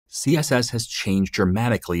CSS has changed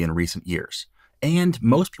dramatically in recent years, and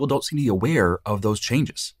most people don't seem to be aware of those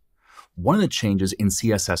changes. One of the changes in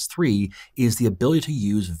CSS3 is the ability to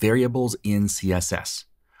use variables in CSS.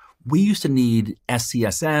 We used to need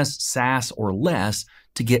SCSS, SASS, or less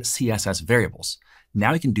to get CSS variables.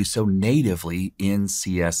 Now we can do so natively in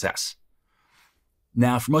CSS.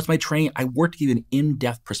 Now, for most of my training, I work to give you an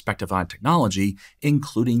in-depth perspective on technology,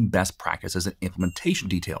 including best practices and implementation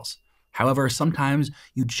details. However, sometimes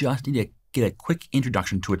you just need to get a quick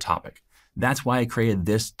introduction to a topic. That's why I created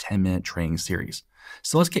this 10-minute training series.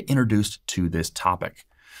 So let's get introduced to this topic.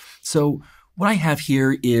 So what I have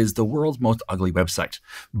here is the world's most ugly website,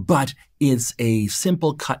 but it's a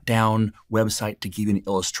simple cut-down website to give you an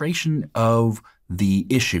illustration of the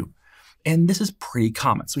issue. And this is pretty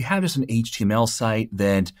common. So we have just an HTML site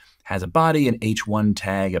that has a body, an H1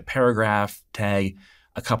 tag, a paragraph tag,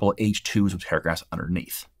 a couple of H2s with paragraphs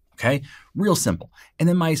underneath. Okay, real simple. And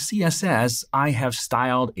then my CSS, I have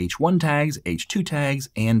styled H1 tags, H2 tags,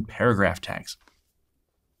 and paragraph tags.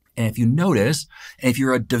 And if you notice, and if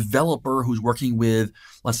you're a developer who's working with,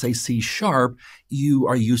 let's say, C#, you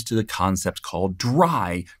are used to the concept called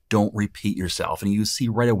dry, don't repeat yourself. And you see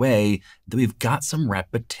right away that we've got some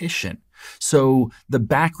repetition. So the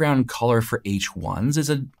background color for H1s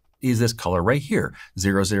is this color right here,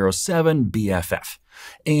 007 BFF.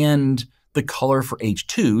 And the color for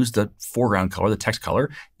H2s, the foreground color, the text color,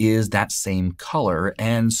 is that same color.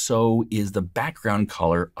 And so is the background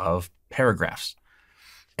color of paragraphs.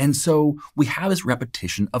 And so we have this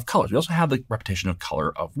repetition of colors. We also have the repetition of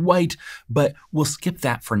color of white, but we'll skip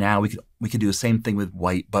that for now. We could do the same thing with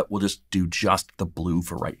white, but we'll just do just the blue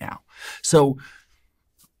for right now. So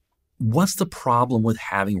what's the problem with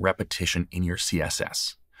having repetition in your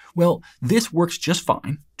CSS? Well, this works just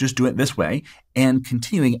fine. Just do it this way and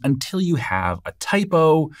continuing until you have a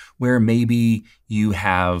typo where maybe you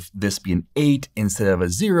have this be an 8 instead of a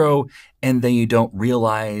 0, and then you don't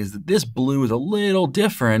realize that this blue is a little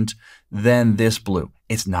different than this blue.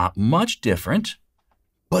 It's not much different,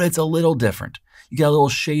 but it's a little different. You got a little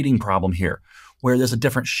shading problem here where there's a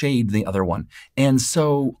different shade than the other one. And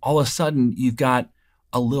so all of a sudden you've got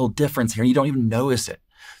a little difference here and you don't even notice it.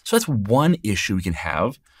 So that's one issue we can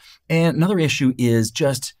have. And another issue is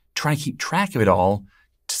just trying to keep track of it all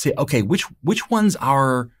to say, okay, which ones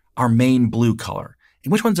are our main blue color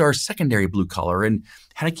and which ones are our secondary blue color and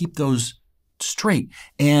how to keep those straight.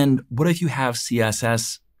 And what if you have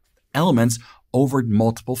CSS elements over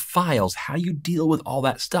multiple files? How do you deal with all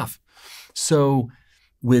that stuff? So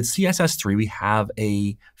with CSS3, we have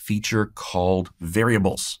a feature called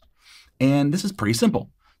variables. And this is pretty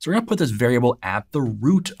simple. So we're going to put this variable at the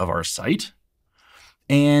root of our site.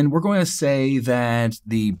 And we're going to say that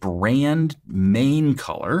the brand main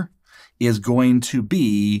color is going to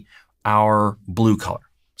be our blue color.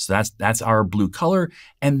 So that's our blue color.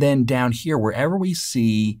 And then down here, wherever we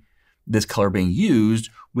see this color being used,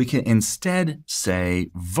 we can instead say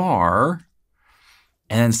var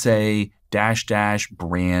and then say --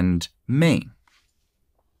 brand main.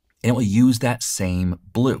 And it will use that same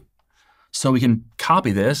blue. So we can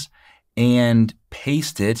copy this and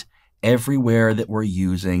paste it everywhere that we're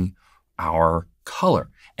using our color.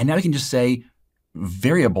 And now we can just say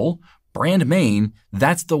variable brand main,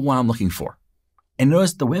 that's the one I'm looking for. And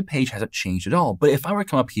notice the web page hasn't changed at all. But if I were to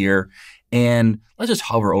come up here and let's just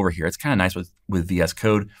hover over here, it's kind of nice with VS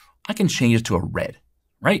Code, I can change it to a red,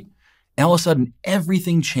 right? And all of a sudden,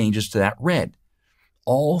 everything changes to that red.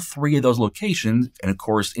 All three of those locations, and of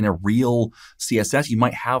course, in a real CSS, you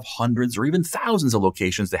might have hundreds or even thousands of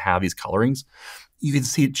locations that have these colorings. You can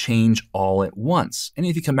see it change all at once. And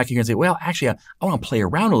if you come back here and say, well, actually, I want to play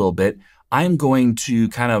around a little bit, I'm going to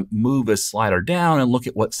kind of move a slider down and look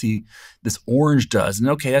at what this orange does. And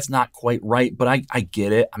okay, that's not quite right, but I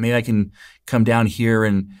get it. I mean, I can come down here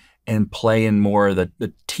and play in more of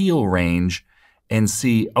the teal range and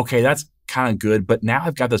see, okay, that's kind of good. But now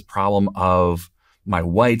I've got this problem of my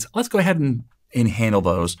whites. Let's go ahead and handle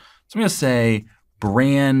those. So I'm going to say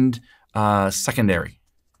brand secondary.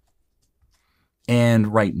 And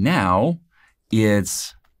right now,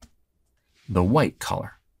 it's the white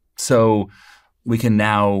color. So we can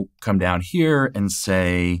now come down here and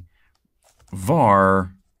say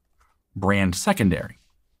var brand secondary.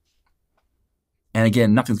 And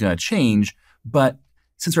again, nothing's going to change. But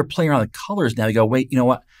since we're playing around with colors now, we go, wait, you know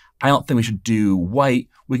what? I don't think we should do white.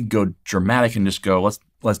 We can go dramatic and just go,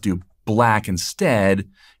 let's do black instead.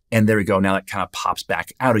 And there we go. Now that kind of pops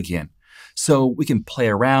back out again. So we can play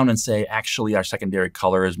around and say, actually, our secondary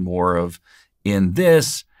color is more of in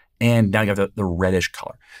this. And now you have the reddish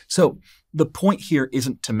color. So The point here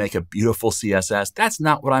isn't to make a beautiful CSS. That's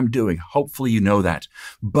not what I'm doing. Hopefully you know that.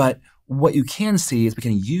 But what you can see is we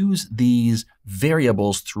can use these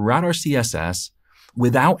variables throughout our CSS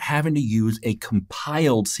without having to use a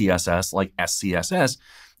compiled CSS like SCSS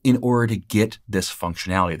in order to get this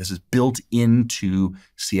functionality. This is built into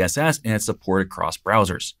CSS and it's supported across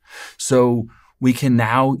browsers. So we can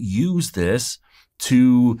now use this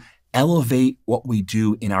to elevate what we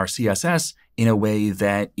do in our CSS in a way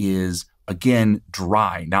that is, again,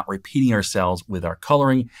 dry, not repeating ourselves with our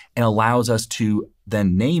coloring, and allows us to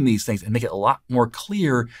then name these things and make it a lot more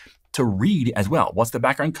clear to read as well. What's the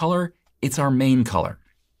background color? It's our main color.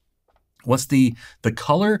 What's the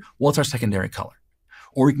color? Well, it's our secondary color.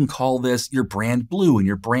 Or you can call this your brand blue and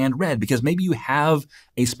your brand red, because maybe you have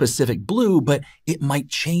a specific blue, but it might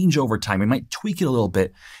change over time. We might tweak it a little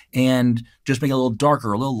bit and just make it a little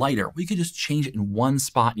darker, a little lighter. We could just change it in one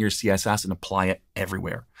spot in your CSS and apply it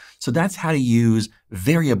everywhere. So that's how to use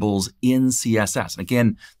variables in CSS. And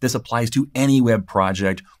again, this applies to any web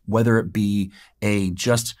project, whether it be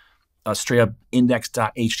just a straight up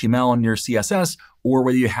index.html in your CSS, or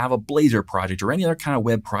whether you have a Blazor project or any other kind of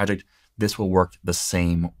web project. This will work the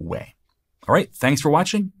same way. All right, thanks for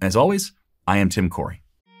watching. As always, I am Tim Corey.